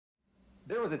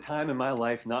There was a time in my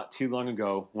life not too long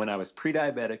ago when I was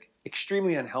pre-diabetic,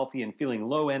 extremely unhealthy, and feeling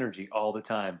low energy all the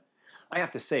time. I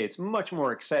have to say it's much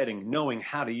more exciting knowing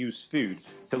how to use food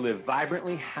to live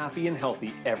vibrantly, happy, and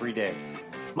healthy every day.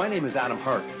 My name is Adam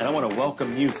Hart, and I want to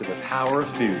welcome you to the power of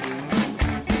food.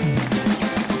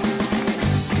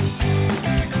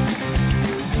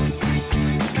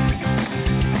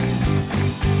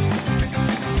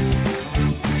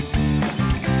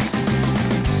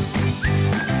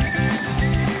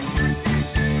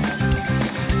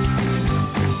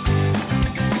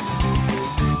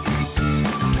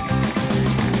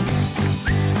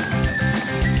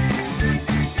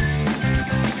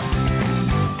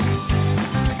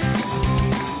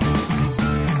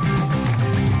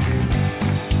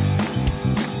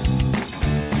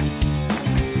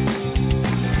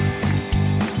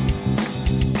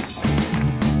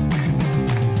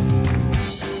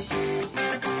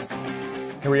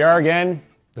 Here we are again,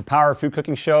 the Power of Food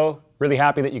Cooking Show. Really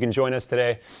happy that you can join us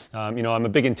today. I'm a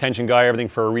big intention guy, everything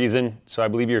for a reason. So I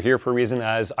believe you're here for a reason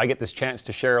as I get this chance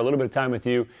to share a little bit of time with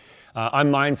you.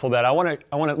 I'm mindful that I want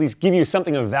to at least give you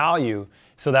something of value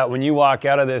so that when you walk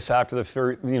out of this after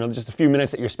just a few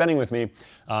minutes that you're spending with me,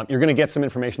 you're going to get some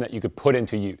information that you could put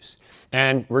into use.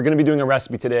 And we're going to be doing a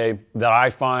recipe today that I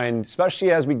find,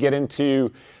 especially as we get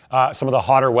into some of the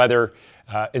hotter weather,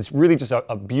 it's really just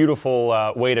a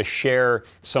beautiful way to share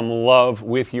some love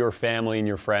with your family and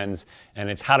your friends, and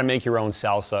it's how to make your own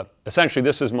salsa. Essentially,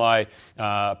 this is my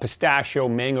pistachio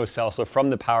mango salsa from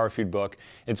the Power Food book.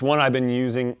 It's one I've been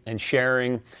using and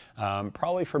sharing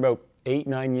probably for about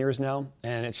 8-9 years now,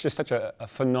 and it's just such a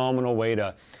phenomenal way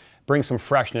to bring some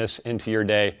freshness into your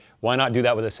day. Why not do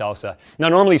that with a salsa? Now,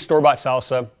 normally store-bought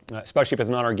salsa, especially if it's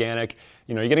not organic,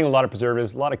 you're getting a lot of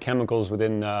preservatives, a lot of chemicals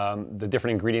within the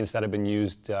different ingredients that have been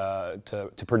used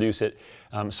to produce it.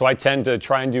 So I tend to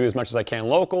try and do as much as I can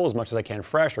local, as much as I can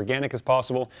fresh, organic as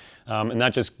possible, and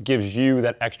that just gives you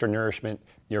that extra nourishment,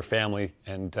 your family,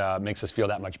 and makes us feel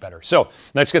that much better. So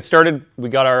let's get started. We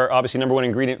got our obviously #1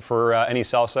 ingredient for any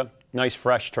salsa, nice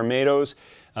fresh tomatoes.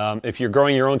 If you're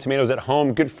growing your own tomatoes at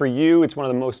home, good for you. It's one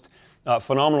of the most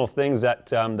phenomenal things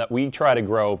that we try to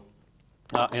grow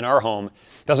in our home.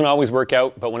 Doesn't always work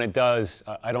out, but when it does,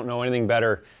 I don't know anything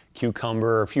better.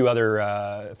 Cucumber, a few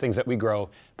other things that we grow,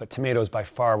 but tomatoes by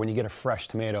far, when you get a fresh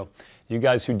tomato. You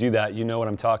guys who do that, you know what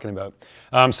I'm talking about.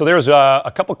 So there's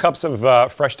a couple cups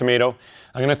of fresh tomato.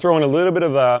 I'm going to throw in a little bit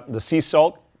of the sea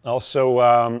salt.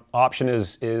 Also, option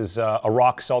is a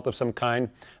rock salt of some kind.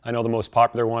 I know the most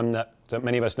popular one that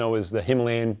many of us know is the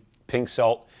Himalayan pink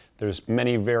salt. There's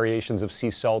many variations of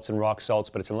sea salts and rock salts,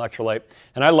 but it's an electrolyte.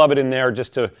 And I love it in there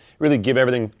just to really give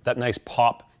everything that nice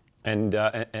pop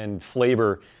and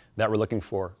flavor that we're looking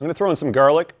for. I'm going to throw in some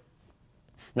garlic.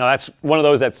 Now that's one of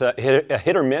those that's a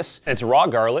hit or miss. It's raw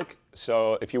garlic,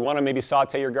 so if you want to maybe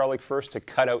saute your garlic first to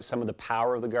cut out some of the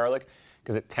power of the garlic,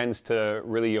 because it tends to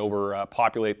really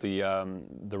overpopulate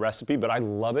the recipe, but I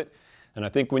love it. And I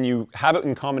think when you have it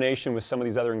in combination with some of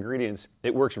these other ingredients,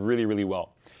 it works really, really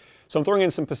well. So I'm throwing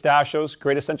in some pistachios,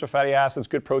 great essential fatty acids,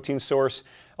 good protein source.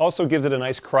 Also gives it a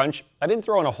nice crunch. I didn't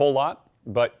throw in a whole lot,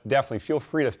 but definitely feel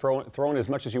free to throw in as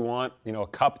much as you want. A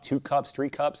cup, 2 cups, 3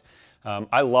 cups.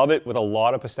 I love it with a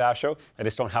lot of pistachio. I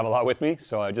just don't have a lot with me,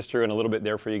 so I just threw in a little bit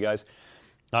there for you guys.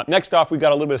 Next off, we've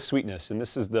got a little bit of sweetness, and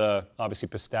this is the, obviously,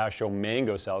 pistachio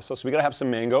mango salsa. So we gotta have some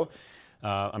mango.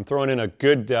 I'm throwing in a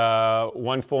good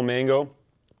 1 full mango.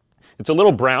 It's a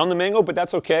little brown, the mango, but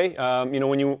that's okay.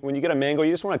 When you get a mango,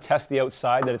 you just want to test the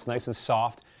outside, that it's nice and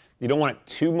soft. You don't want it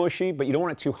too mushy, but you don't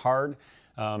want it too hard,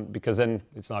 because then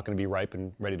it's not going to be ripe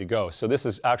and ready to go. So this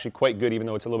is actually quite good, even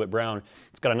though it's a little bit brown.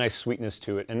 It's got a nice sweetness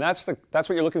to it, and that's what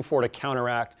you're looking for to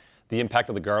counteract the impact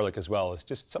of the garlic as well. It's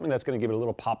just something that's going to give it a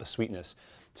little pop of sweetness.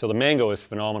 So the mango is a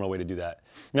phenomenal way to do that.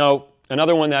 Now,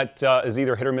 another one that is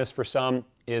either hit or miss for some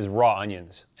is raw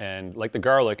onions, and like the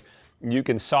garlic, you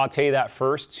can saute that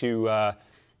first to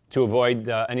avoid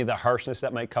any of the harshness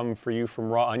that might come for you from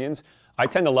raw onions. I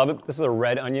tend to love it. This is a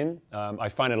red onion. I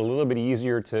find it a little bit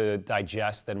easier to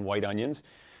digest than white onions.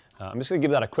 I'm just going to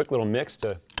give that a quick little mix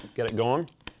to get it going.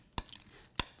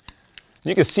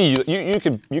 You can see you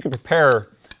could prepare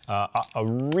a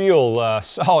real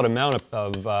solid amount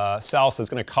of salsa. It's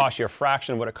going to cost you a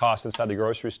fraction of what it costs inside the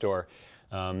grocery store.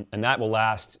 And that will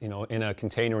last, in a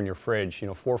container in your fridge,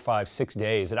 4, 5, 6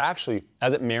 days. It actually,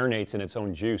 as it marinates in its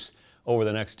own juice over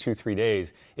the next 2-3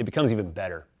 days, it becomes even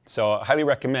better. So I highly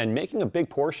recommend making a big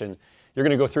portion. You're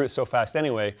going to go through it so fast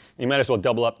anyway, you might as well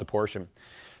double up the portion.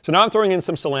 So now I'm throwing in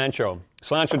some cilantro.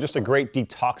 Cilantro, just a great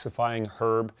detoxifying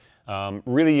herb.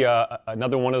 Really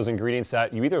another one of those ingredients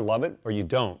that you either love it or you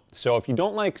don't. So if you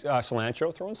don't like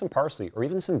cilantro, throw in some parsley or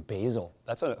even some basil.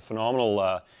 That's a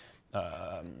phenomenal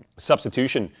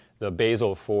substitution, the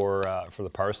basil for the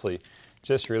parsley.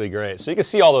 Just really great. So you can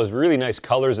see all those really nice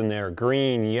colors in there,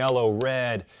 green, yellow,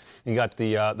 red. You got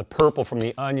the purple from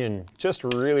the onion. Just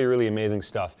really, really amazing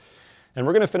stuff. And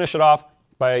we're gonna finish it off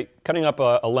by cutting up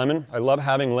a lemon. I love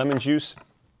having lemon juice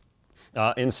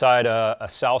inside a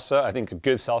salsa. I think a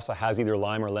good salsa has either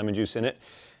lime or lemon juice in it.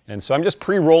 And so I'm just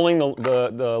pre-rolling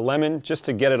the lemon just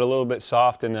to get it a little bit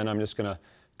soft, and then I'm just gonna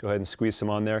go ahead and squeeze some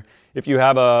on there. If you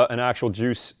have an actual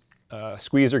juice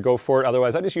squeezer, go for it.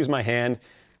 Otherwise, I just use my hand,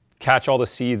 catch all the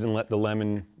seeds and let the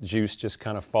lemon juice just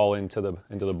kind of fall into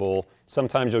the bowl.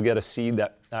 Sometimes you'll get a seed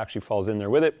that actually falls in there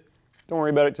with it. Don't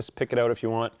worry about it, just pick it out if you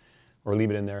want, or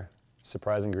leave it in there.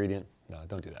 Surprise ingredient. No,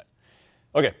 don't do that.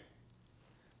 Okay,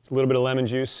 it's a little bit of lemon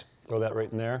juice. Throw that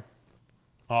right in there.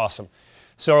 Awesome.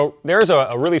 So there's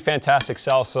a really fantastic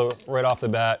salsa right off the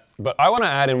bat, but I want to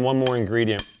add in one more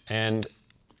ingredient, and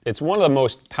it's one of the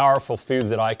most powerful foods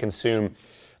that I consume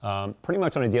pretty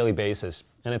much on a daily basis,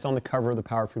 and it's on the cover of the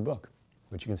Power Food book,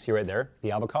 which you can see right there,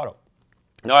 the avocado.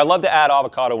 Now, I love to add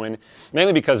avocado in,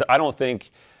 mainly because I don't think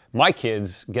my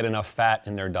kids get enough fat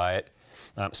in their diet,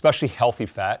 especially healthy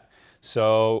fat.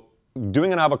 So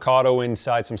doing an avocado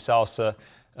inside some salsa,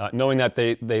 knowing that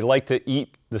they like to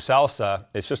eat the salsa,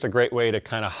 it's just a great way to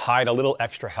kind of hide a little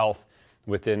extra health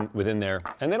within there.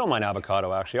 And they don't mind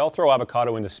avocado, actually. I'll throw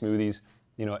avocado into smoothies.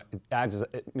 You know, it adds,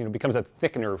 becomes a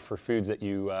thickener for foods that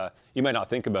you might not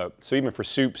think about. So even for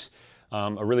soups,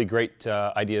 a really great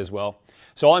idea as well.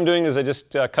 So all I'm doing is I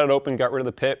just cut it open, got rid of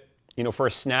the pit. You know, for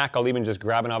a snack, I'll even just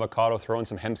grab an avocado, throw in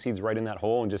some hemp seeds right in that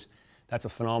hole, and that's a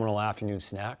phenomenal afternoon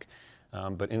snack.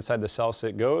 But inside the salsa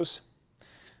it goes.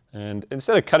 And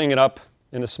instead of cutting it up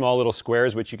into small little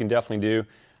squares, which you can definitely do,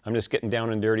 I'm just getting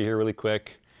down and dirty here really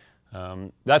quick.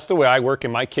 That's the way I work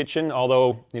in my kitchen,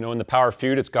 although, you know, in the Power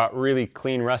Food, it's got really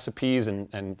clean recipes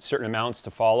and certain amounts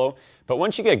to follow. But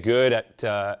once you get good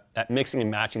at mixing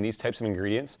and matching these types of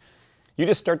ingredients, you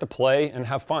just start to play and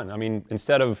have fun. I mean,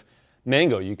 instead of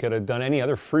mango, you could have done any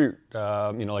other fruit. You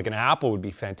know, like an apple would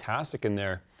be fantastic in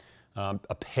there.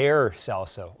 A pear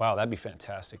salsa, wow, that'd be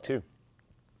fantastic too.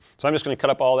 So I'm just gonna cut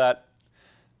up all that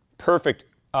perfect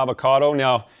avocado.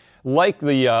 Now, like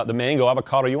the mango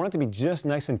avocado, you want it to be just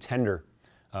nice and tender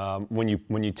when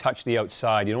you touch the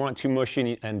outside. You don't want it too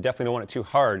mushy and definitely don't want it too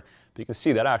hard. But you can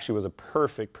see that actually was a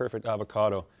perfect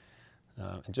avocado.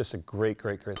 And just a great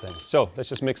thing. So let's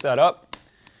just mix that up.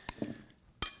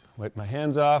 Wipe my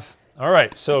hands off. All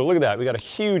right, so look at that. We got a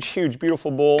huge,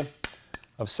 beautiful bowl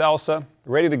of salsa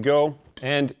ready to go.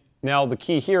 And now the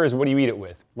key here is, what do you eat it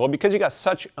with? Well, because you got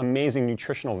such amazing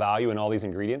nutritional value in all these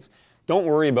ingredients, don't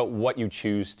worry about what you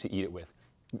choose to eat it with.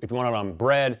 If you want it on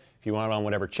bread, if you want it on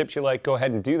whatever chips you like, go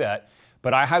ahead and do that.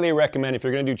 But I highly recommend, if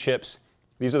you're gonna do chips,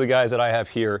 these are the guys that I have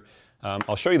here.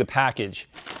 I'll show you the package.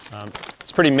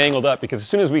 It's pretty mangled up because as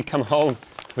soon as we come home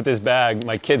with this bag,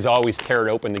 my kids always tear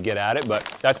it open to get at it, but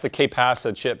that's the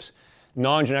K-Pasta chips,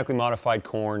 non-genetically modified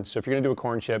corn. So if you're gonna do a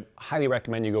corn chip, I highly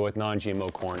recommend you go with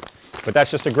non-GMO corn. But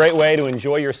that's just a great way to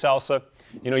enjoy your salsa.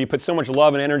 You know, you put so much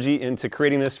love and energy into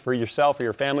creating this for yourself or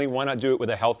your family. Why not do it with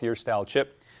a healthier style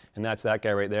chip? And that's that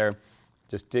guy right there.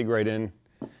 Just dig right in.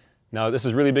 Now, this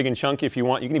is really big and chunky. If you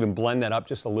want, you can even blend that up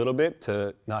just a little bit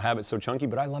to not have it so chunky,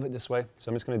 but I love it this way. So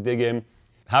I'm just gonna dig in.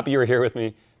 Happy you're here with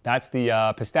me. That's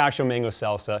the pistachio mango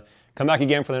salsa. Come back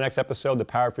again for the next episode, the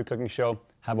Power Food Cooking Show.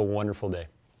 Have a wonderful day.